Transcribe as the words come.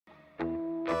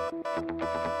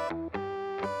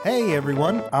Hey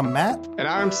everyone, I'm Matt, And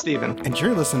I'm Steven. and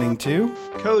you're listening to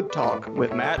Code Talk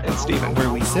with Matt and Steven.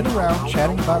 where we sit around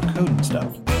chatting about code and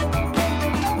stuff.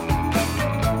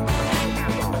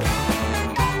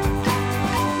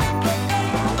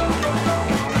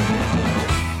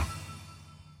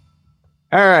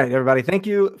 All right, everybody. Thank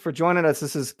you for joining us.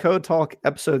 This is Code Talk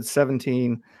episode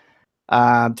 17.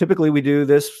 Typically, we do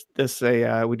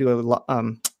we do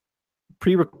a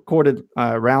pre-recorded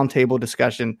roundtable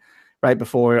discussion right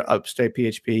before Upstate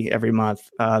PHP every month.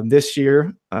 This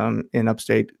year, in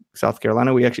Upstate South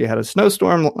Carolina, we actually had a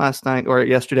snowstorm last night or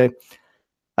yesterday.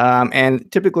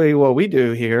 And typically, what we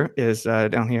do here is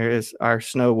down here is our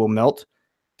snow will melt,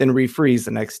 then refreeze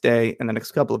the next day and the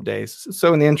next couple of days.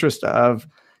 So, in the interest of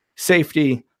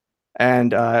safety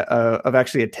and of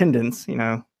actually attendance,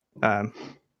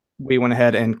 we went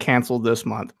ahead and canceled this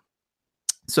month.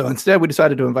 So instead, we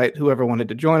decided to invite whoever wanted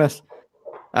to join us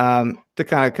to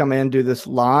kind of come in and do this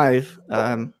live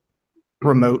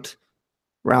remote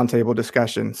roundtable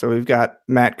discussion. So we've got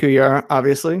Matt Kuyar,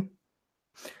 obviously,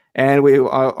 and we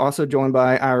are also joined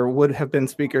by our would have been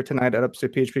speaker tonight at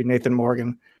Upstate PHP, Nathan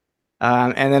Morgan,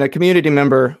 and then a community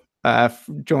member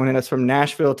joining us from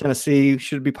Nashville, Tennessee,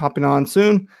 should be popping on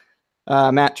soon,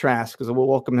 Matt Trask, because we'll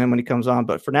welcome him when he comes on.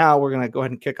 But for now, we're going to go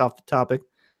ahead and kick off the topic,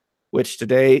 which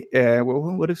today, we're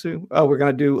going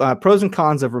to do pros and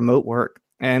cons of remote work.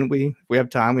 And we have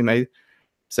time. We may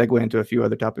segue into a few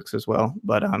other topics as well.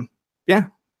 But yeah,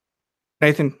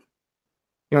 Nathan,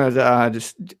 real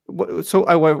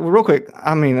quick.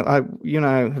 I mean, you and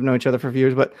I have known each other for a few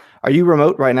years, but are you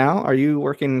remote right now? Are you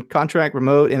working contract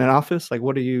remote in an office? Like,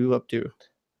 what are you up to?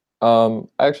 I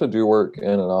actually do work in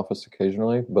an office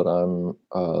occasionally, but I'm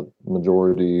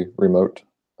majority remote.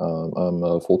 I'm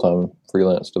a full-time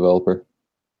freelance developer.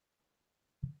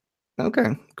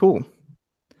 Okay, cool.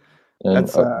 And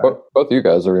both of you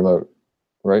guys are remote,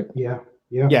 right? Yeah.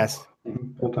 Yes.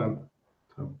 Full time.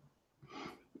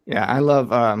 Yeah, I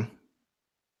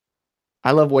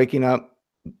love waking up,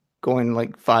 going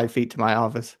like 5 feet to my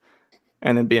office,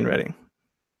 and then being ready.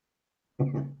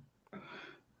 I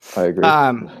agree.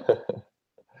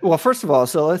 Well, first of all,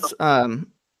 so let's let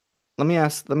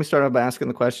me start out by asking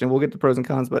the question. We'll get to pros and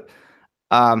cons, but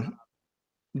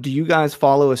do you guys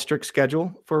follow a strict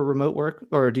schedule for remote work,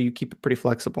 or do you keep it pretty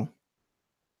flexible?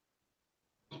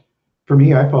 For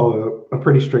me, I follow a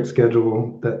pretty strict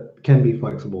schedule that can be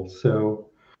flexible. So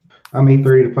I'm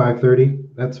 8:30 to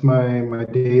 5:30. That's my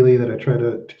daily that I try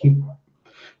to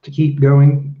keep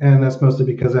going, and that's mostly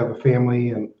because I have a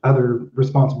family and other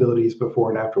responsibilities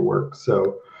before and after work.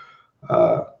 So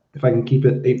if I can keep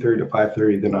it 8:30 to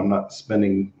 5:30, then I'm not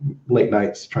spending late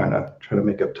nights trying to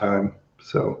make up time.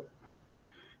 So,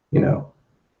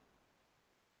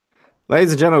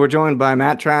 Ladies and gentlemen, we're joined by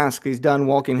Matt Trask. He's done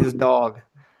walking his dog.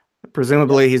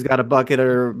 Presumably, he's got a bucket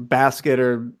or basket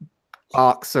or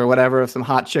box or whatever of some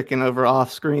hot chicken over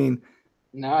off screen.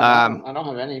 No, I don't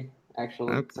have any,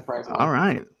 actually. Okay. Surprisingly. All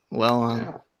right.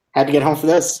 Well, had to get home for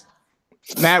this.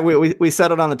 Matt, we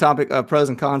settled on the topic of pros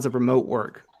and cons of remote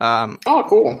work. Oh,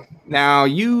 cool. Now,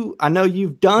 I know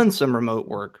you've done some remote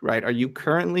work, right? Are you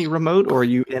currently remote, or are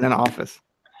you in an office?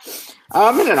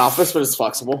 I'm in an office, but it's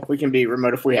flexible. We can be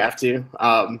remote if we have to.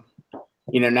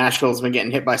 Nashville's been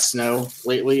getting hit by snow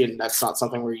lately, and that's not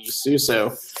something we're used to.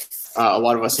 So a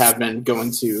lot of us have been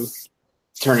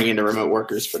turning into remote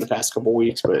workers for the past couple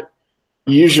weeks, but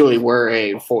usually we're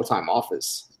a full-time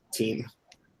office team.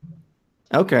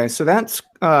 Okay, so that's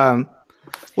well,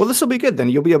 this will be good then.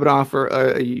 You'll be able to offer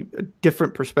a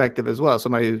different perspective as well.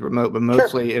 Somebody who's remote, but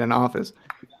mostly in an office.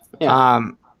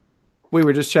 Yeah. We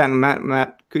were just chatting.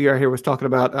 Matt Kuyar here was talking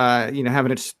about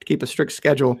having to keep a strict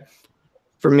schedule.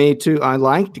 For me too, I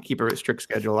like to keep a strict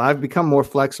schedule. I've become more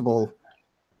flexible.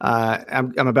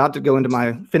 I'm about to go into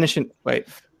my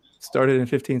started in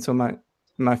 15. So am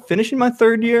I finishing my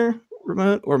third year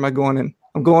remote, or am I going in?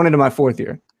 I'm going into my fourth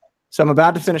year. So I'm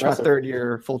about to finish my third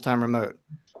year full-time remote.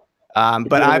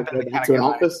 But I've been back to an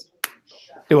office.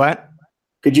 Do what?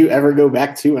 Could you ever go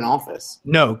back to an office?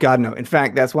 No, God, no. In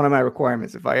fact, that's one of my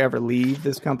requirements. If I ever leave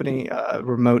this company,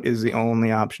 remote is the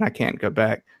only option. I can't go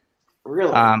back.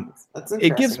 Really? That's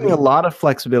it gives me a lot of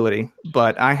flexibility,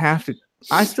 but I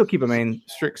still keep a main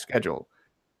strict schedule.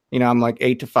 I'm like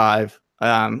 8 to 5.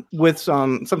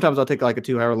 Sometimes I'll take like a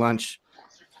 2-hour lunch,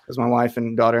 because my wife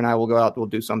and daughter and I will go out, we'll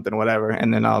do something, whatever,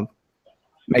 and then I'll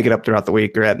make it up throughout the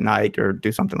week or at night or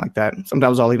do something like that.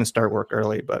 Sometimes I'll even start work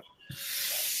early, but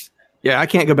yeah, I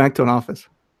can't go back to an office.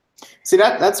 See,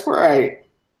 that's where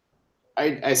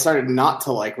I started not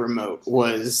to like remote,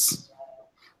 was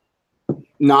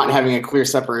not having a clear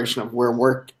separation of where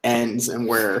work ends and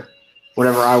where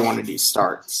whatever I want to do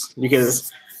starts.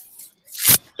 Because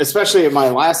especially at my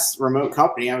last remote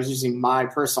company, I was using my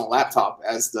personal laptop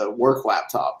as the work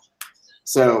laptop.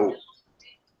 So,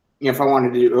 if I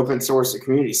wanted to do open source or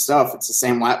community stuff, it's the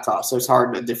same laptop. So it's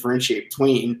hard to differentiate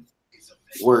between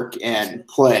work and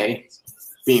play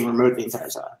being remote the entire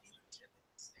time.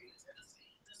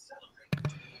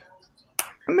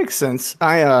 That makes sense.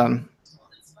 I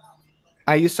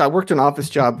worked an office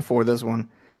job before this one,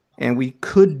 and we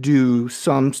could do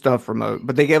some stuff remote,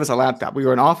 but they gave us a laptop. We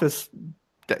were an office,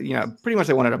 pretty much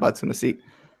they wanted our butts in the seat.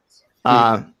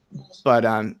 But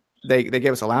they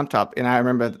gave us a laptop, and I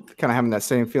remember kind of having that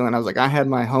same feeling. I was like, I had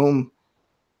my home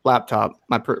laptop,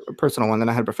 my personal one, then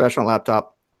I had a professional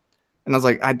laptop, and I was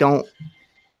like,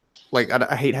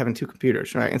 I hate having two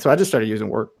computers, right? And so I just started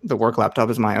using the work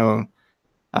laptop as my own.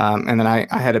 And then I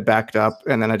had it backed up,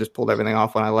 and then I just pulled everything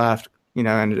off when I left,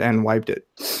 and wiped it,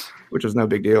 which was no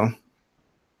big deal.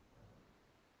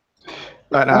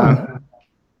 But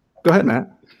go ahead,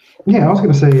 Matt. Yeah, I was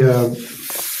going to say,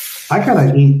 I kind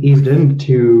of eased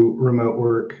into remote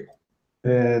work,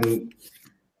 and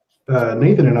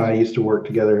Nathan and I used to work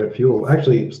together at Fuel.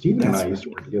 Actually, Steven and I used to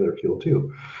work together at Fuel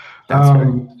too.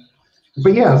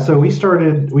 But yeah, so we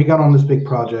got on this big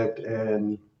project,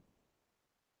 and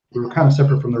we were kind of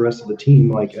separate from the rest of the team,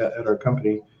 like at our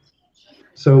company.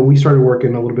 So we started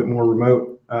working a little bit more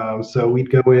remote. So we'd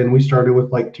go in, we started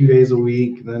with like 2 days a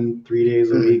week, then 3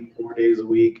 days a week, 4 days a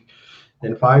week,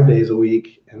 and 5 days a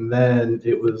week. And then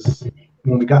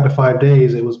when we got to 5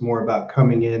 days, it was more about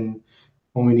coming in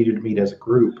when we needed to meet as a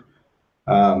group.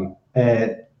 And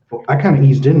I kind of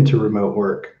eased into remote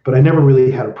work, but I never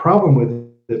really had a problem with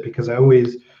it because I've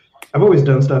always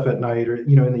done stuff at night or,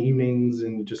 in the evenings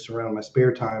and just around my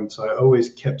spare time. So I always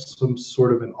kept some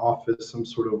sort of an office, some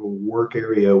sort of a work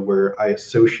area where I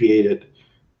associated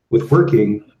with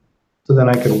working, so then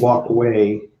I could walk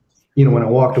away, when I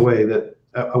walked away, that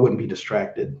I wouldn't be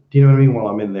distracted. Do you know what I mean? While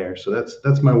I'm in there. So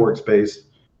that's my workspace.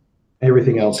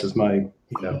 Everything else is my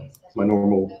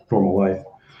normal life.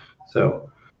 So,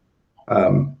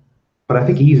 but I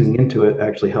think easing into it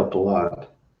actually helped a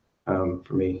lot,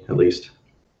 for me, at least.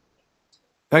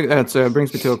 That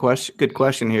brings me to a good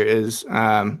question here is,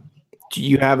 do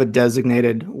you have a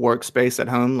designated workspace at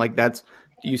home? Like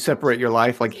do you separate your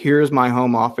life? Like, here's my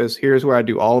home office. Here's where I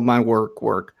do all of my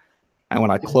work. And when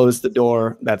I close the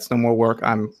door, that's no more work.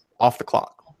 I'm off the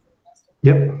clock.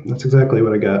 Yep. That's exactly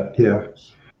what I got. Yeah.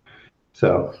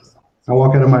 So I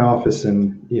walk out of my office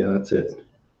and that's it.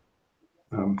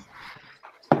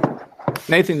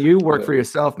 Nathan, you work for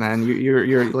yourself, man.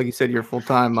 You're like you said, you're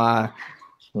full-time,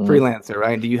 freelancer,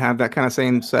 right? Do you have that kind of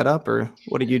same setup, or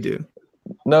what do you do?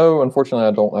 No, unfortunately,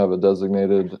 I don't have a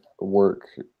designated work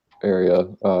area,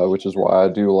 which is why I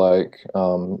do like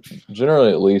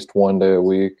generally at least 1 day a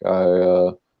week.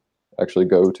 I actually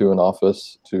go to an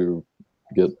office to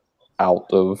get out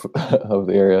of of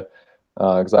the area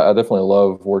because I definitely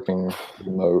love working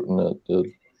remote, and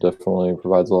it definitely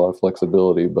provides a lot of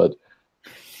flexibility. But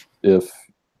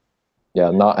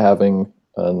not having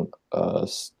a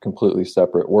completely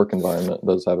separate work environment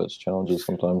does have its challenges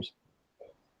sometimes.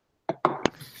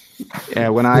 Yeah,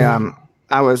 when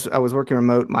I was working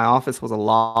remote, my office was a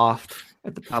loft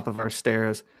at the top of our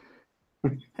stairs,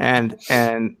 and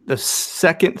the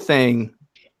second thing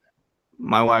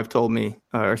my wife told me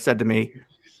or said to me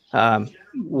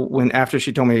after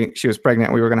she told me she was pregnant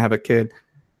and we were going to have a kid,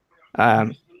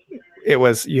 it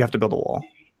was, you have to build a wall.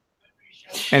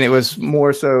 And it was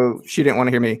more so she didn't want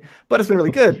to hear me, but it's been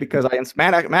really good because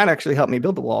Matt actually helped me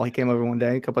build the wall. He came over one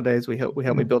day, a couple of days. We helped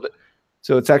me build it,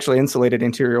 so it's actually insulated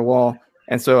interior wall,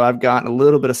 and so I've gotten a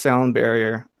little bit of sound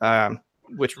barrier,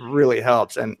 which really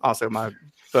helps, and also my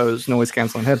Bose noise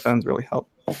canceling headphones really help.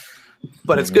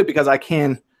 But it's good because I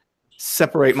can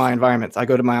separate my environments. I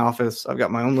go to my office. I've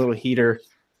got my own little heater.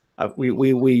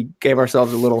 We gave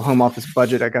ourselves a little home office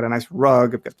budget. I got a nice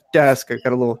rug. I've got the desk. I've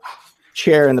got a little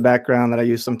chair in the background that I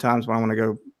use sometimes when I want to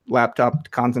go laptop to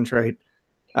concentrate.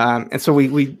 And so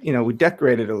we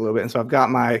decorated it a little bit. And so I've got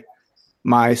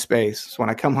my space. So when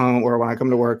I come home or when I come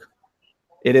to work,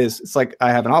 it's like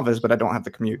I have an office, but I don't have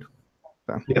to commute.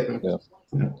 So. Yeah.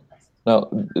 Now,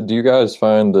 do you guys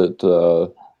find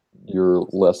that you're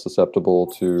less susceptible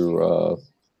to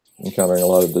encountering a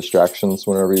lot of distractions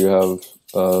whenever you have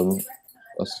a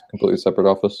completely separate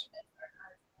office?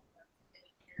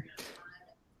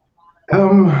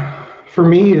 For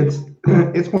me,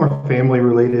 it's more family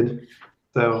related.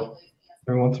 So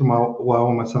every once in a while,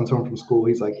 when my son's home from school,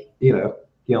 he's like,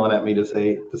 yelling at me to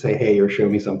say hey or show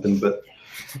me something. But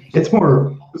it's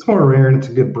more rare, and it's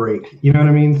a good break. You know what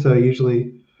I mean? So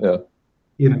usually,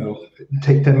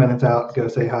 take 10 minutes out, go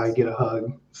say hi, get a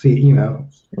hug, see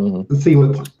see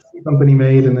company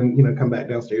made, and then come back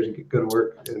downstairs and go to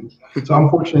work. And so I'm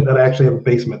fortunate that I actually have a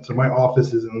basement. So my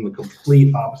office is in the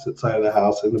complete opposite side of the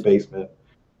house in the basement,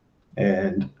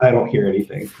 and I don't hear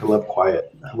anything. I love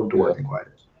quiet. I love to work in quiet.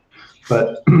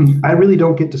 But I really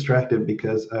don't get distracted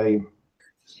because I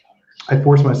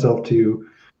force myself to.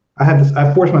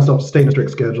 I force myself to stay in a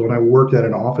strict schedule, and I worked at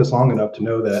an office long enough to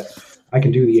know that I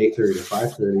can do the 8:30 to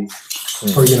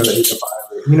 5:30, or the 8 to 5.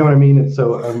 You know what I mean? And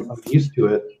so I'm used to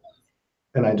it,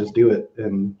 and I just do it,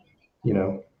 and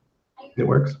it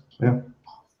works. Yeah.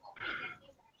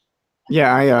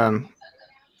 Yeah,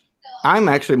 I'm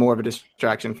actually more of a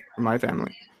distraction for my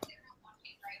family.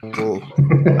 You're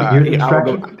the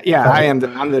distraction? I am.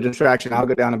 I'm the distraction. I'll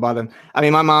go down and bother them. I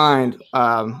mean, my mind.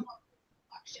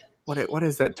 What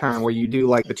is that term where you do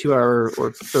like the 2 hour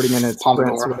or 30 minutes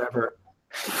sprints or whatever?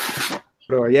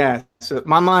 Or yeah. So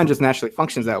my mind just naturally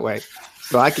functions that way.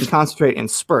 So I can concentrate in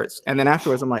spurts, and then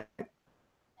afterwards I'm like,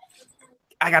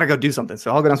 I gotta go do something.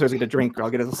 So I'll go downstairs and get a drink, or I'll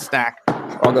get a snack,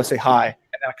 or I'll go say hi,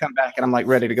 and then I come back and I'm like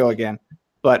ready to go again.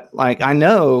 But like I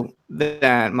know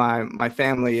that my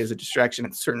family is a distraction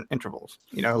at certain intervals.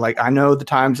 Like I know the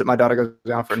times that my daughter goes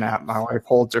down for a nap, my wife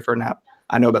holds her for a nap.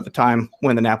 I know about the time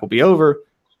when the nap will be over.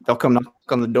 They'll come knock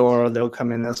on the door, they'll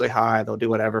come in, they'll say hi, they'll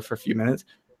do whatever for a few minutes.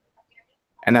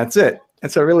 And that's it.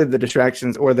 And so really the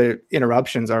distractions or the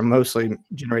interruptions are mostly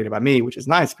generated by me, which is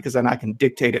nice because then I can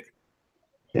dictate it.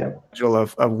 Yeah.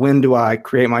 Of when do I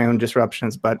create my own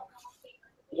disruptions. But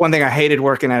one thing I hated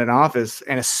working at an office,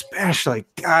 and especially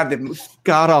the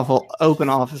god-awful open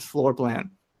office floor plan,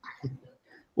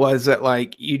 was that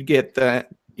like you'd get the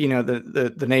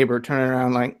neighbor turning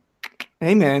around like,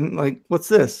 hey man, like what's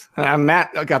this? And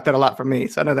Matt got that a lot from me,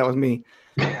 so I know that was me.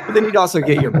 But then you'd also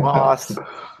get your boss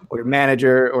or your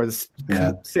manager or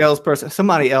the salesperson,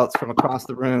 somebody else from across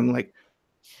the room, like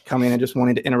come in and just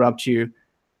wanting to interrupt you.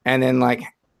 And then like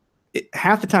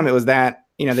half the time it was that,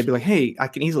 they'd be like, hey, I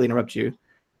can easily interrupt you.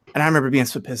 And I remember being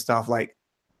so pissed off, like,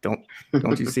 don't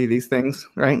you see these things,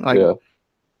 right? Like,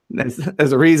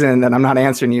 there's a reason that I'm not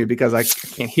answering you because I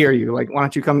can't hear you. Like, why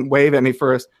don't you come wave at me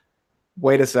first?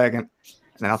 Wait a second,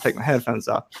 and then I'll take my headphones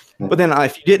off. But then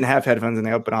if you didn't have headphones in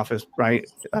the open office, right?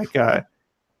 Like,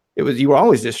 you were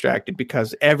always distracted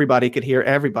because everybody could hear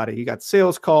everybody. You got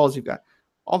sales calls, you've got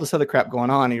all this other crap going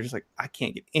on, and you're just like, I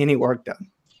can't get any work done.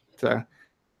 So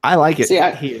I like it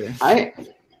here.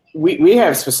 We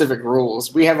have specific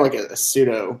rules. We have like a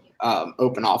pseudo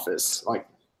open office. Like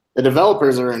the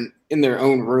developers are in their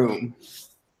own room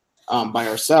by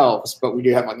ourselves, but we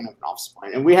do have like an open office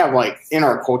point. And we have like in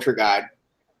our culture guide,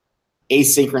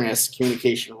 asynchronous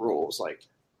communication rules. Like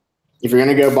if you're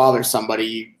going to go bother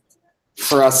somebody,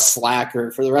 for us Slack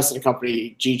or for the rest of the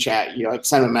company GChat, like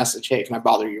send a message, hey, can I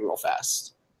bother you real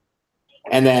fast?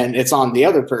 And then it's on the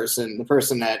other person, the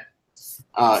person that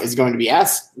is going to be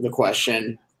asked the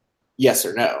question, yes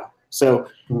or no. So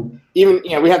even,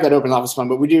 we have that open office fund,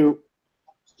 but we do,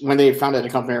 when they founded a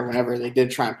company or whenever, they did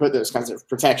try and put those kinds of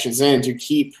protections in to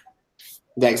keep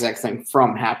that exact thing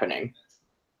from happening.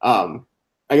 I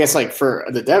guess like for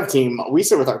the dev team, we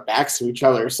sit with our backs to each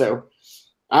other. So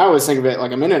I always think of it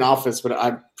like I'm in an office, but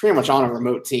I'm pretty much on a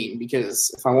remote team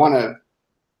because if I want to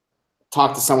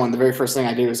talk to someone, the very first thing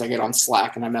I do is I get on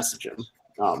Slack and I message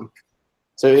them.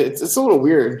 So it's a little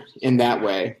weird in that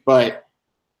way, but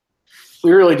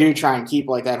we really do try and keep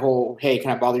like that whole, hey,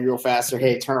 can I bother you real fast? Or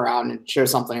hey, turn around and show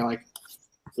something. Like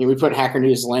we put Hacker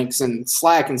News links in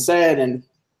Slack instead, and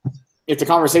if the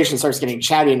conversation starts getting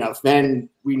chatty enough, then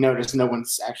we notice no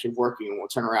one's actually working, and we'll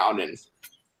turn around and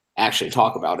actually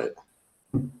talk about it.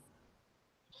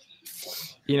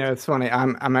 It's funny.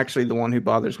 I'm actually the one who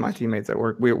bothers my teammates at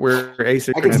work. We're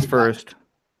asynchronous first.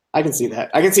 I can see that.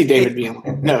 I can see David being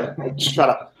no, shut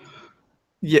up.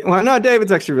 Yeah, well, no,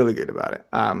 David's actually really good about it.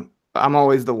 I'm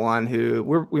always the one who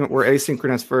we're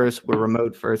asynchronous first. We're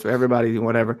remote first. So everybody,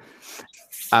 whatever.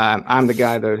 I'm the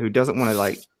guy though who doesn't want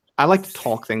to I like to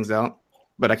talk things out,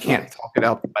 but I can't talk it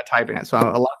out by typing it. So a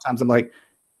lot of times I'm like,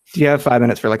 do you have 5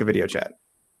 minutes for like a video chat?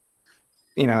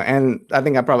 And I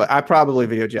think I probably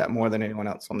video chat more than anyone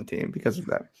else on the team because of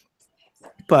that.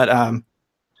 But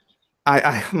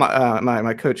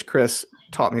my coach Chris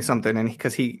taught me something, and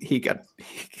because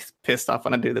he's pissed off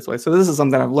when I do it this way. So this is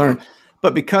something I've learned.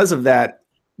 But because of that,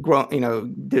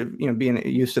 being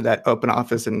used to that open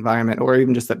office environment, or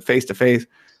even just that face to face,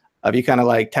 of you kind of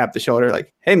like tap the shoulder,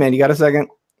 like, hey man, you got a second?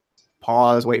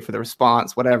 Pause, wait for the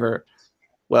response, whatever.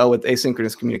 Well, with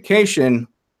asynchronous communication,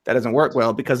 that doesn't work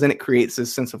well because then it creates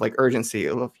this sense of like urgency.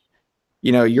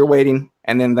 You're waiting,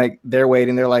 and then like they're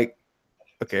waiting. They're like,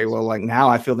 okay, well, like now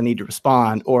I feel the need to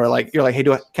respond, or like you're like, hey,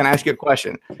 can I ask you a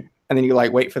question? and then you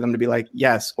like wait for them to be like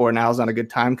yes or now's not a good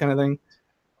time kind of thing.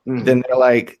 Mhm. Then they're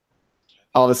like,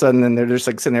 all of a sudden, then they're just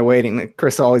like sitting there waiting.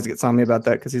 Chris always gets on me about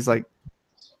that because he's like,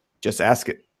 just ask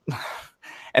it.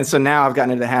 And so now I've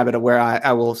gotten into the habit of where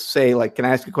I will say like, can I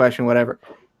ask a question, whatever,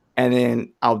 and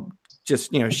then I'll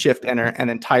just shift enter and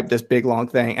then type this big long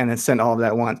thing and then send all of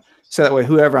that once. So that way,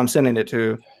 whoever I'm sending it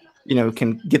to,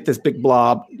 can get this big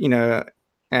blob,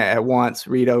 at once,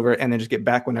 read over, and then just get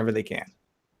back whenever they can.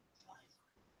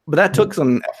 But that took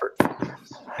some effort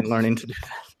in learning to do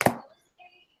that.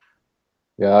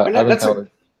 Yeah, I've encountered.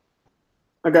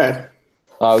 Okay.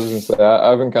 I was going to say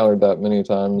I've encountered that many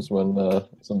times when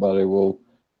somebody will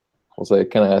say,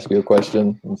 "Can I ask you a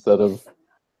question?" instead of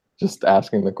just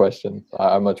asking the question.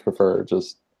 I much prefer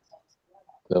just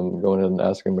them going in and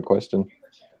asking the question,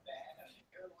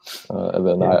 and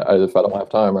then if I don't have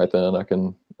time right then, I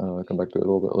can come back to it a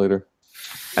little bit later.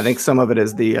 I think some of it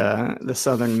is the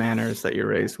Southern manners that you're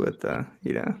raised with.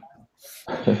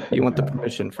 You want the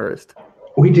permission first.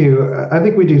 We do. I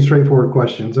think we do straightforward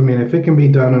questions. I mean, if it can be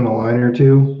done in a line or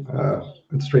two,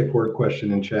 it's a straightforward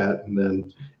question in chat. And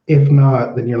then if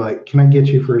not, then you're like, can I get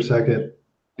you for a second,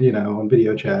 on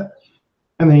video chat?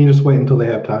 And then you just wait until they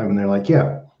have time and they're like,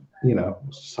 yeah,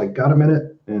 it's just like, got a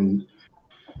minute? And,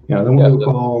 then we'll do a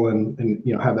call and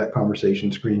have that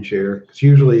conversation, screen share. Because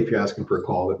usually if you're asking for a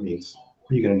call, that means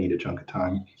you're going to need a chunk of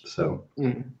time. So.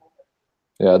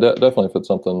 Yeah, definitely if it's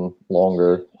something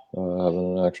longer,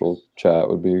 having an actual chat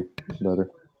would be better.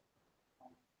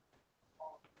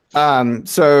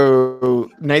 So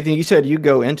Nathan, you said you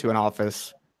go into an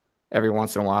office every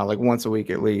once in a while, like once a week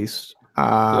at least.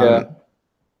 Yeah.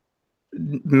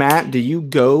 Matt, do you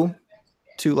go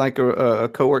to like a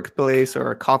co-work place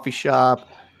or a coffee shop,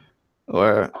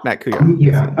 or Matt Kuya?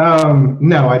 Yeah.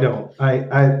 No, I don't.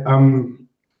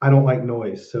 I don't like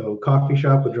noise. So coffee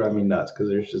shop would drive me nuts because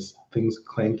there's just things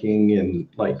clanking and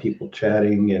like people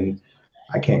chatting, and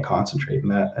I can't concentrate in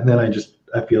that. And then I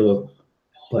feel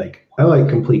like I like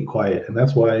complete quiet, and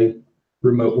that's why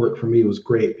remote work for me was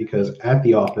great, because at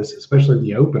the office, especially in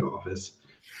the open office,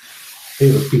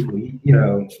 it was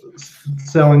people,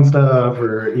 selling stuff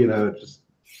or, just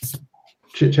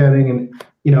chit chatting. And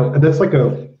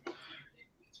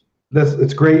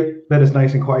it's great that it's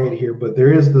nice and quiet here, but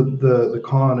there is the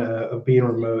con of being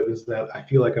remote is that I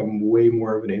feel like I'm way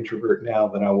more of an introvert now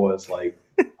than I was like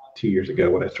 2 years ago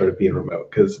when I started being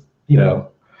remote. Cause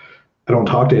I don't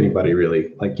talk to anybody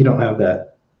really. Like you don't have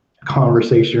that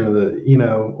conversation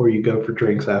or you go for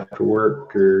drinks after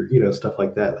work or, stuff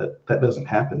like that. That doesn't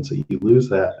happen. So you lose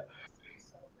that.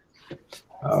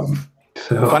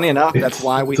 So funny enough, that's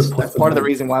part of the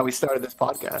reason why we started this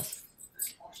podcast.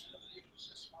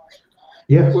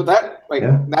 Yeah. Well,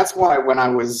 that's why when I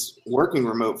was working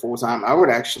remote full time, I would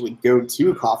actually go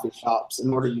to coffee shops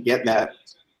in order to get that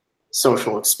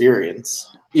social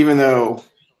experience, even though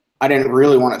I didn't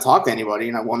really want to talk to anybody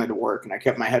and I wanted to work and I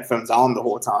kept my headphones on the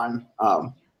whole time.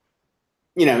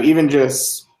 Even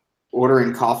just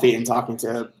ordering coffee and talking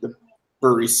to the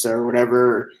barista or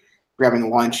whatever, or grabbing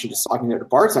lunch and just talking to the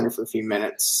bartender for a few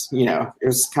minutes, it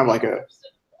was kind of like a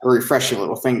refreshing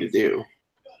little thing to do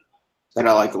that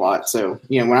I liked a lot. So,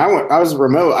 when I was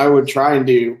remote, I would try and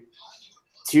do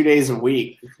 2 days a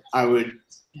week. I would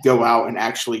go out and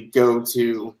actually go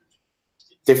to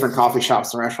different coffee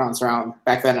shops and restaurants around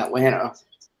back then in Atlanta,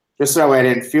 just so that way I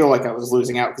didn't feel like I was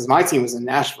losing out, because my team was in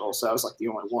Nashville, so I was like the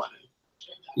only one.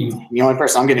 The only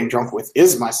person I'm getting drunk with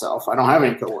is myself. I don't have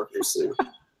any coworkers to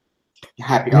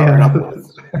happy hour up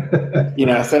with.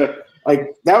 So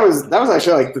like that was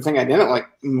actually like the thing I didn't like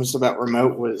most about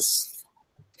remote was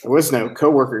there was no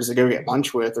coworkers to go get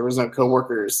lunch with. There was no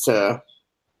coworkers to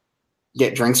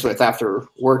get drinks with after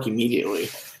work immediately.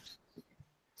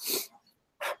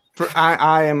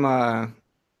 I'm a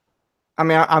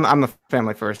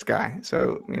family first guy.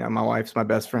 So, my wife's my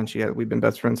best friend. We've been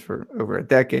best friends for over a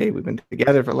decade. We've been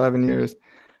together for 11 years.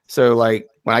 So like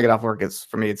when I get off work, it's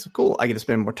cool. I get to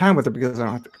spend more time with her because I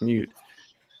don't have to commute.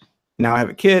 Now I have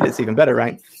a kid. It's even better,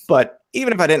 right? But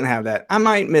even if I didn't have that, I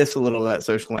might miss a little of that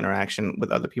social interaction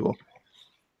with other people.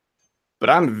 But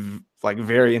I'm like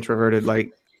very introverted.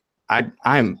 Like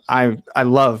I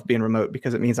love being remote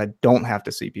because it means I don't have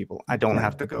to see people. I don't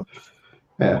have to go.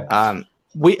 Yeah.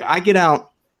 I get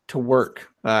out to work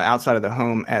outside of the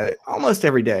home almost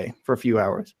every day for a few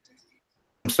hours.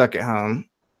 I'm stuck at home,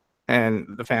 and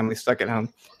the family's stuck at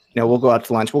home. We'll go out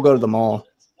to lunch. We'll go to the mall.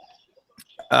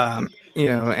 And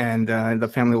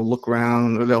the family will look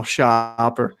around, or they'll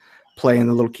shop or play in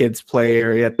the little kids' play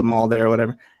area at the mall there or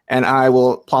whatever. And I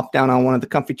will plop down on one of the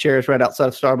comfy chairs right outside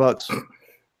of Starbucks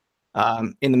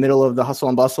in the middle of the hustle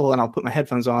and bustle, and I'll put my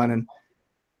headphones on and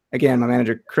again, my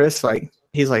manager, Chris, like,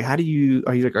 he's like, are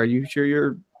you sure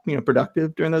you're,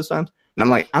 productive during those times? And I'm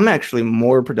like, I'm actually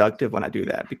more productive when I do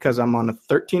that because I'm on a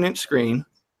 13-inch screen,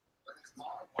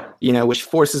 which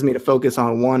forces me to focus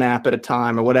on one app at a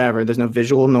time or whatever. There's no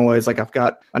visual noise. Like I've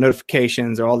got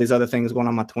notifications or all these other things going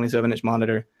on my 27-inch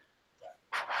monitor.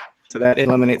 So that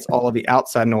eliminates all of the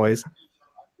outside noise.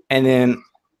 And then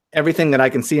everything that I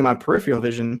can see in my peripheral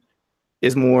vision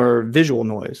is more visual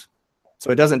noise.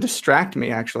 So it doesn't distract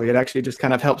me, actually. It actually just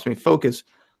kind of helps me focus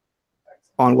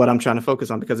on what I'm trying to focus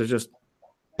on because it's just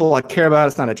all I care about.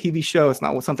 It's not a TV show. It's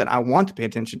not something I want to pay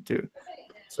attention to.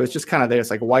 So it's just kind of there.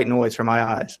 It's like white noise for my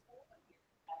eyes.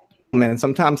 Man,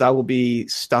 sometimes I will be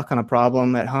stuck on a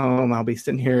problem at home. I'll be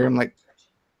sitting here. I'm like,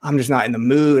 I'm just not in the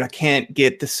mood. I can't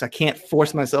get this. I can't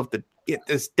force myself to get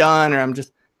this done. Or I'm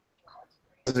just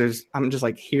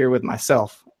like here with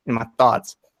myself and my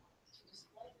thoughts.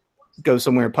 Go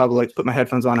somewhere public, put my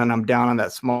headphones on, and I'm down on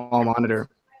that small monitor.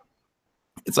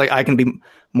 It's like I can be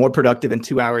more productive in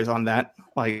 2 hours on that,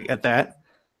 like at that.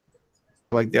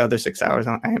 Like the other 6 hours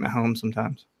I am at home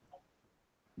sometimes.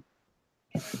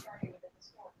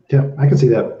 Yeah, I can see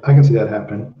that. I can see that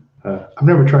happen. I've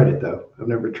never tried it though. I've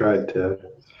never tried to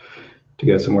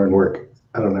go somewhere and work.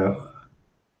 I don't know.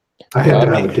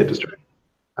 I would get distracted.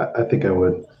 I think I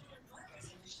would.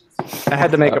 I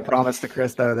had to make a promise to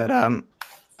Chris though that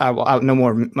I no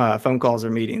more phone calls or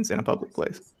meetings in a public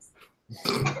place.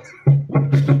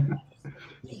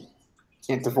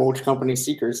 Can't divulge company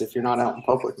secrets if you're not out in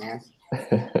public, man.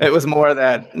 It was more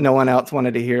that no one else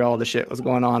wanted to hear all the shit was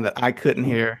going on that I couldn't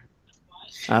hear.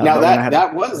 Now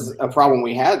that was a problem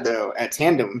we had though at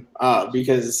Tandem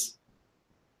because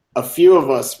a few of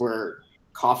us were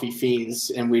coffee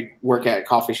fiends and we'd work at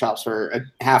coffee shops for a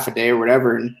half a day or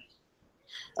whatever. And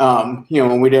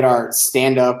when we did our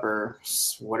stand up or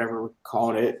whatever we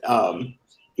called it,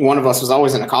 one of us was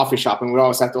always in a coffee shop and we'd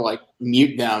always have to like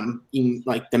mute them in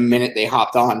like the minute they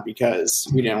hopped on because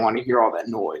we didn't want to hear all that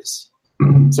noise.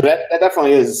 So that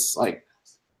definitely is like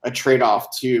a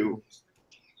trade-off to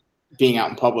being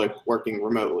out in public, working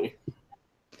remotely.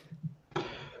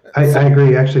 I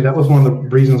agree. Actually, that was one of the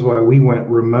reasons why we went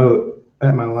remote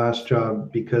at my last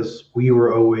job because we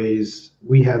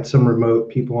had some remote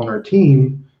people on our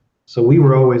team. So we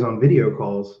were always on video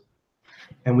calls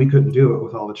and we couldn't do it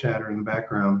with all the chatter in the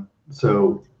background.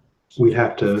 So we'd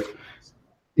have to,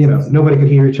 nobody could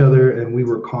hear each other and we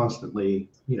were constantly,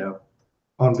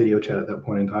 on video chat at that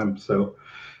point in time. So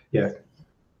yeah,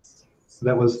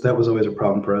 that was always a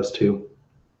problem for us too.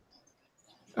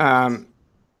 Let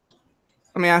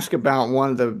me ask about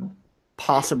one of the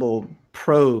possible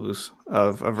pros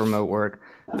of remote work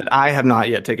that I have not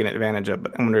yet taken advantage of,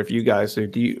 but I wonder if you guys do.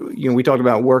 We talked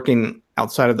about working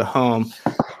outside of the home.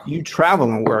 You travel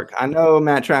and work. I know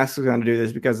Matt Trask is going to do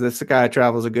this because this guy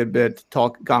travels a good bit to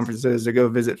talk at conferences or go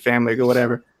visit family or go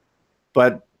whatever.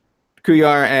 But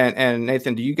Kuyar and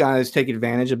Nathan, do you guys take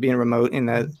advantage of being remote in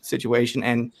that situation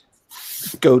and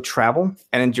go travel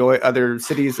and enjoy other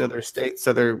cities, other states,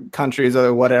 other countries,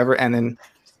 other whatever, and then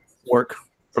work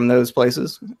from those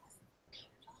places?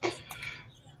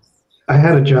 I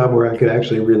had a job where I could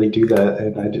actually really do that,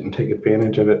 and I didn't take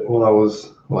advantage of it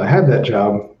I had that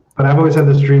job, but I've always had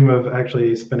this dream of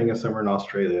actually spending a summer in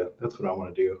Australia. That's what I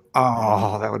want to do.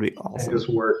 Oh, that would be awesome. And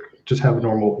just work, just have a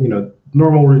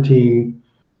normal routine,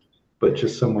 but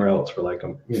just somewhere else for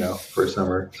for a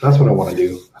summer. So that's what I want to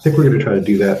do. I think we're going to try to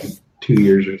do that in 2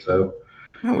 years or so.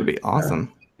 That would be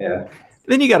awesome. Yeah.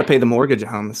 Then you got to pay the mortgage at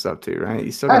home and stuff too, right?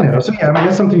 You still I know. So yeah,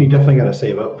 that's something you definitely got to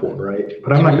save up for, right?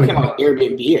 But I'm not going to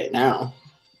Airbnb it now.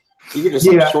 You can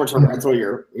just short-term rental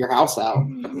your house out.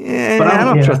 Yeah, but I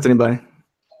don't trust anybody.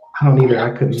 I don't either.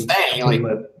 I couldn't.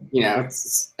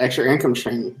 It's extra income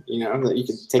stream, that you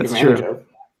can take advantage of.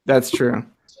 That's true.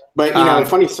 But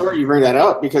funny story you bring that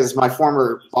up because my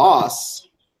former boss,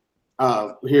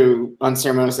 who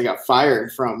unceremoniously got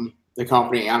fired from the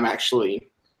company I'm actually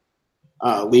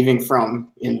leaving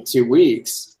from in 2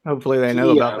 weeks. Hopefully they know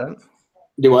about that.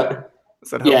 Do what? I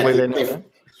said hopefully they know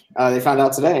that. They found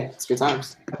out today. It's good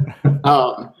times.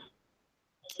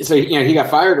 So he got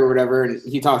fired or whatever, and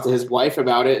he talked to his wife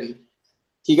about it, and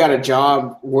he got a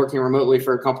job working remotely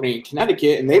for a company in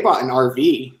Connecticut, and they bought an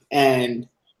RV, and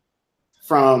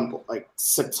from like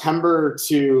September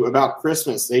to about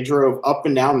Christmas, they drove up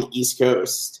and down the East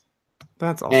Coast.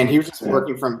 That's awesome. And he was just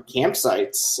working from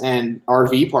campsites and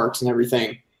RV parks and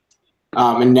everything.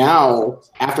 And now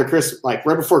after Christmas, like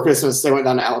right before Christmas, they went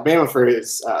down to Alabama for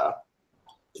his to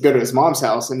go to his mom's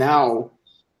house, and now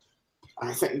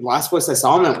I think the last place I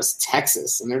saw him at was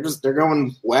Texas, and they're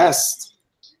going west,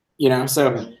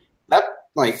 So that,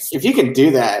 like, if you can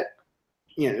do that,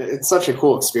 it's such a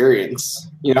cool experience.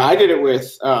 I did it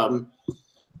with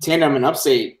Tandem and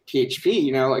Upstate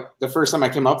PHP. Like the first time I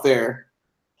came up there,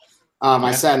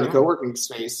 I sat in the co-working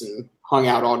space and hung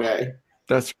out all day.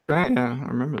 That's right. Yeah, I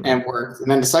remember that. And worked.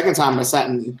 And then the second time I sat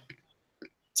in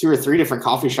 2 or 3 different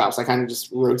coffee shops. I kind of just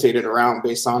rotated around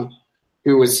based on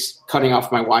who was cutting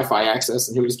off my Wi-Fi access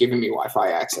and who was giving me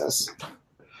Wi-Fi access.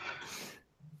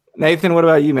 Nathan, what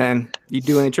about you, man? You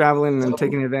do any traveling and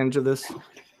taking advantage of this?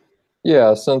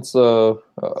 Yeah, since a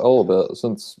little bit.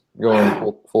 Since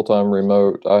going full-time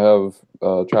remote, I have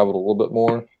traveled a little bit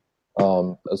more.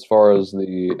 As far as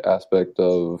the aspect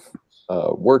of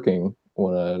working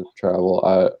when I travel,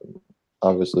 I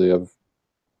obviously have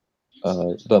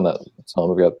done that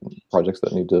some. I've got projects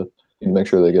that need to make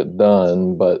sure they get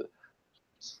done, but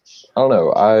I don't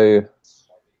know. I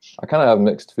kind of have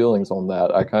mixed feelings on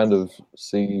that. I kind of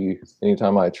see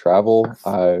anytime I travel,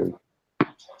 I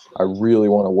really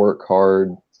want to work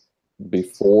hard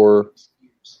before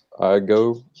I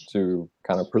go to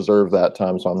kind of preserve that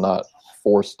time so I'm not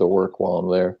forced to work while I'm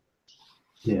there.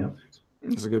 Yeah.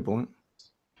 That's a good point.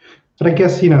 But I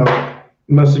guess,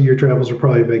 most of your travels are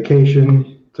probably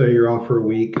vacation, so you're off for a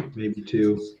week, maybe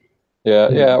 2.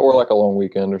 Yeah, or like a long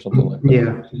weekend or something like that.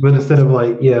 Yeah, but instead of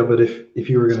but if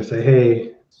you were going to say,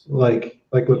 hey, like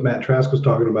what Matt Trask was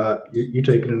talking about, you're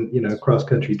taking a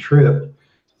cross-country trip,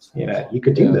 you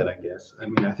could do that, I guess. I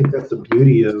mean, I think that's the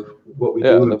beauty of what we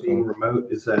do with being remote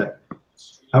is that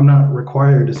I'm not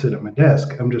required to sit at my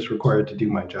desk. I'm just required to do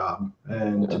my job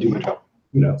and to do my job,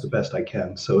 the best I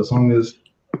can. So as long as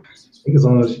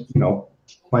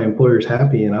my employer's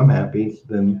happy and I'm happy,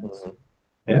 then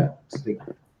I think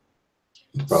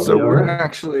it's probably so all we're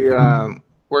right.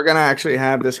 We're gonna actually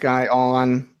have this guy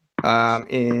on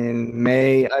in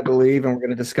May, I believe, and we're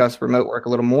gonna discuss remote work a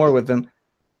little more with him.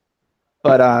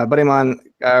 But Buddyman,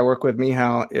 I work with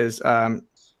Mihal, is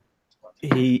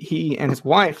he and his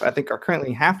wife, I think, are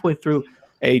currently halfway through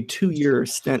a 2-year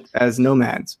stint as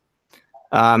nomads.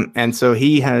 And so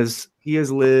they're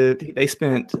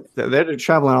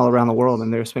traveling all around the world,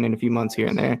 and they're spending a few months here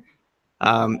and there.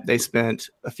 They spent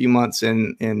a few months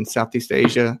in Southeast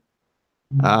Asia.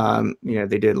 They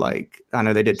did they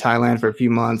did Thailand for a few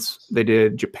months. They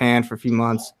did Japan for a few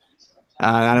months.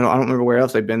 I don't remember where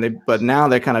else they've been. But now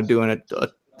they're kind of doing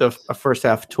a first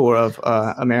half tour of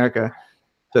America.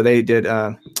 So they did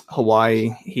Hawaii.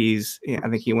 I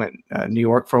think he went New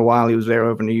York for a while. He was there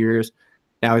over New Year's.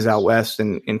 Now he's out west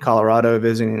in Colorado,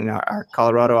 visiting our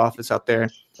Colorado office out there.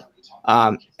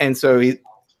 And so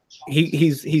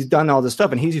he's done all this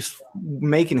stuff, and he's just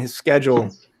making his schedule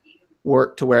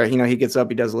work to where he gets up,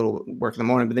 he does a little work in the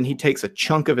morning, but then he takes a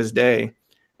chunk of his day,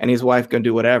 and his wife can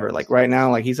do whatever. Like right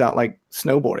now, like he's out like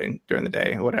snowboarding during the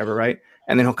day or whatever, right?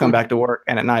 And then he'll come back to work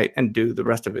and at night and do the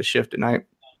rest of his shift at night.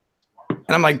 And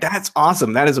I'm like, that's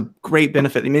awesome. That is a great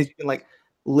benefit. It means you can like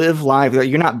live life.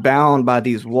 You're not bound by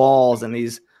these walls and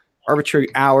these arbitrary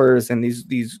hours and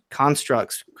these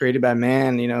constructs created by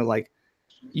man. Like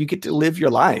you get to live your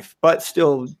life, but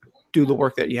still do the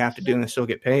work that you have to do and still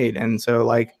get paid. And so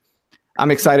like,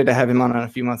 I'm excited to have him on in a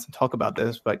few months and talk about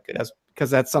this, but because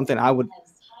that's something I would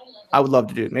love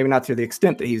to do. Maybe not to the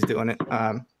extent that he's doing it.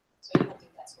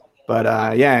 But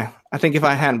I think if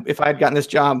I had gotten this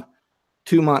job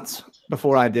 2 months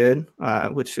before I did,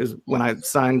 which is when I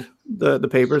signed the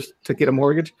papers to get a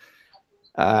mortgage,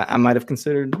 I might have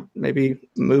considered maybe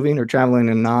moving or traveling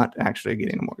and not actually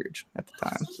getting a mortgage at the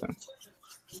time. So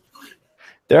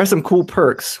there are some cool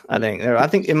perks, I think. I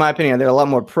think, in my opinion, there are a lot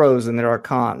more pros than there are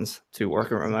cons to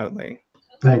working remotely.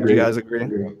 I agree. Do you guys agree?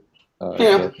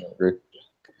 Yeah. I agree.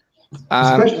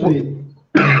 Especially,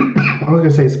 I was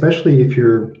gonna say, especially if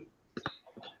you're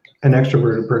an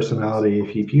extroverted personality,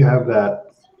 if you have that,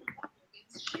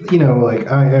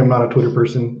 like I am not a Twitter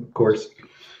person, of course.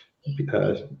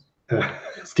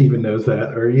 Steven knows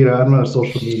that, or I'm not a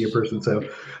social media person, so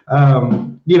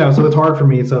so it's hard for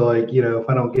me. So like, if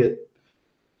I don't get,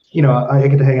 I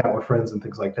get to hang out with friends and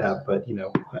things like that. But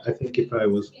I think if I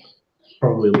was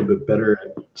probably a little bit better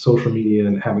at social media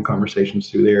and having conversations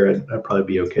through there, I'd probably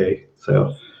be okay.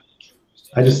 So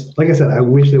I just, like I said, I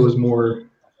wish there was more.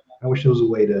 I wish there was a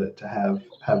way to have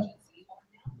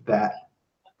that,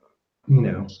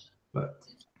 but.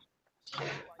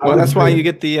 Well, that's why you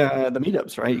get the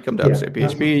meetups, right? You come to Upstate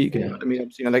PHP, you can go to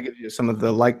meetups. They give you some of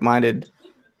the like-minded,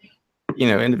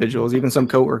 individuals, even some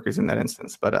coworkers in that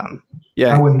instance. But I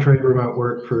yeah, wouldn't trade remote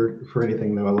work for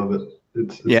anything, though. I love it.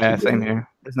 It's same here.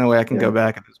 There's no way I can go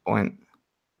back at this point.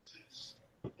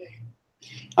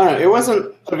 I don't know. It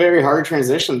wasn't a very hard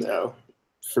transition though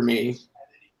for me.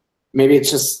 Maybe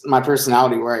it's just my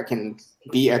personality where I can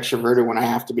be extroverted when I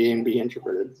have to be and be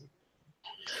introverted.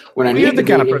 when I You're need the to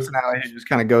kind of be. personality who just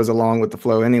kind of goes along with the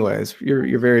flow, anyways.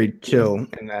 You're very chill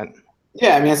in that.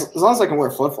 Yeah, I mean, as long as I can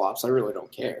wear flip flops, I really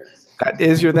don't care. That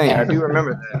is your thing. I do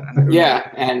remember that.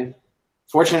 Yeah, and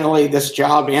fortunately, this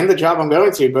job and the job I'm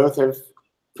going to both have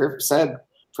said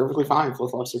perfectly fine.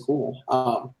 Flip flops are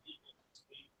cool.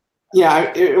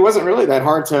 Yeah, it wasn't really that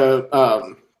hard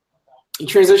to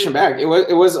transition back. It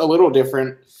was a little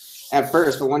different at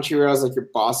first, but once you realize like your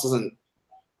boss doesn't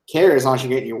care as long as you're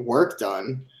getting your work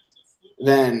done,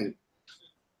 then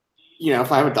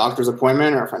if I have a doctor's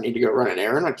appointment or if I need to go run an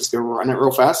errand, I just go run it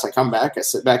real fast. I come back, I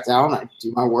sit back down, I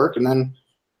do my work, and then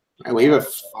I leave at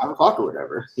 5 o'clock or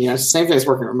whatever. It's the same thing as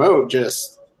working remote.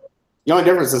 Just the only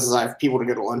difference is I have people to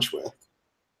go to lunch with,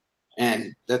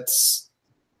 and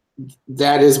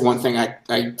that is one thing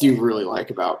I do really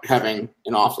like about having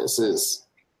an office is,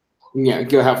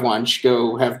 go have lunch,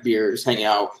 go have beers, hang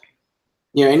out,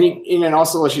 and it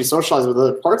also lets you socialize with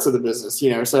other parts of the business,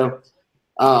 So,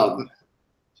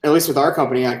 at least with our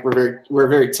company, like we're a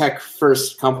very tech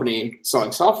first company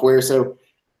selling software. So,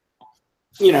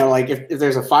 like if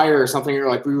there's a fire or something, you're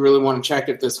like, we really want to check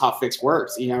if this hotfix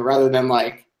works, rather than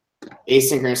like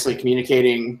asynchronously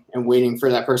communicating and waiting for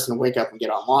that person to wake up and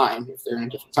get online. If they're in a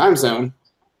different time zone,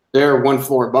 they're one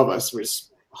floor above us. We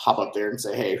just hop up there and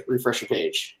say, hey, refresh your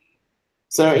page.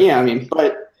 So,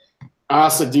 but I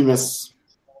also do miss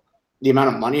the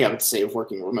amount of money I would save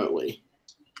working remotely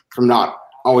from not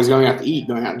always going out to eat,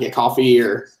 going out and get coffee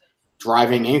or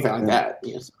driving, anything like that.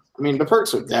 The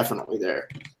perks are definitely there.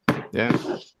 Yeah.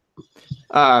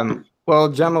 Well,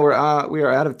 Gemma, we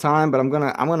are out of time, but I'm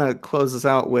gonna close this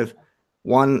out with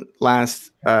one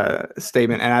last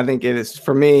statement, and I think it is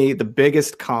for me the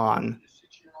biggest con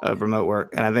of remote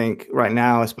work, and I think right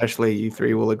now, especially you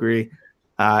three will agree,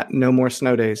 no more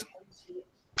snow days.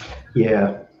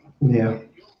 Yeah. Being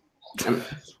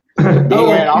I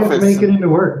in office, can't make it into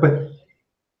work, but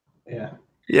yeah.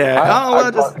 Yeah.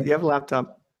 You have a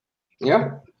laptop.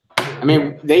 Yeah.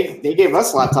 They gave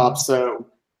us laptops, so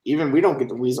even we don't get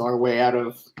to weasel our way out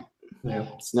of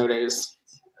snow days.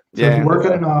 So if you work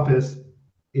in an office,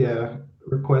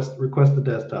 request the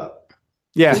desktop.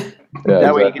 Yeah. Yeah,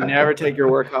 That way you exactly. can never take your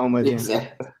work home with you.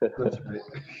 Exactly. That's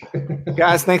right.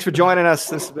 Guys, thanks for joining us.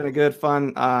 This has been a good,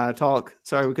 fun talk.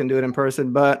 Sorry we couldn't do it in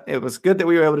person, but it was good that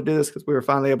we were able to do this because we were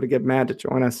finally able to get Matt to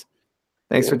join us.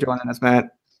 Thanks for joining us,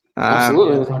 Matt.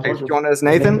 Absolutely. Thanks for joining us,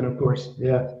 Nathan. Of course.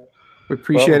 Yeah. We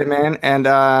appreciate it, man. And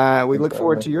we look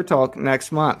forward to your talk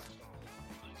next month.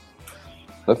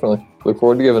 Definitely. Look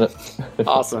forward to giving it.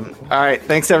 Awesome. All right.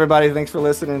 Thanks, everybody. Thanks for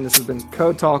listening. This has been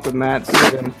Code Talk with Matt,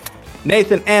 Steven,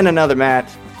 Nathan, and another Matt.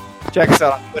 Check us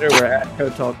out on Twitter. We're at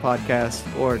Code Talk Podcast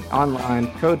or online,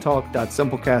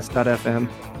 codetalk.simplecast.fm.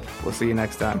 We'll see you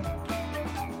next time.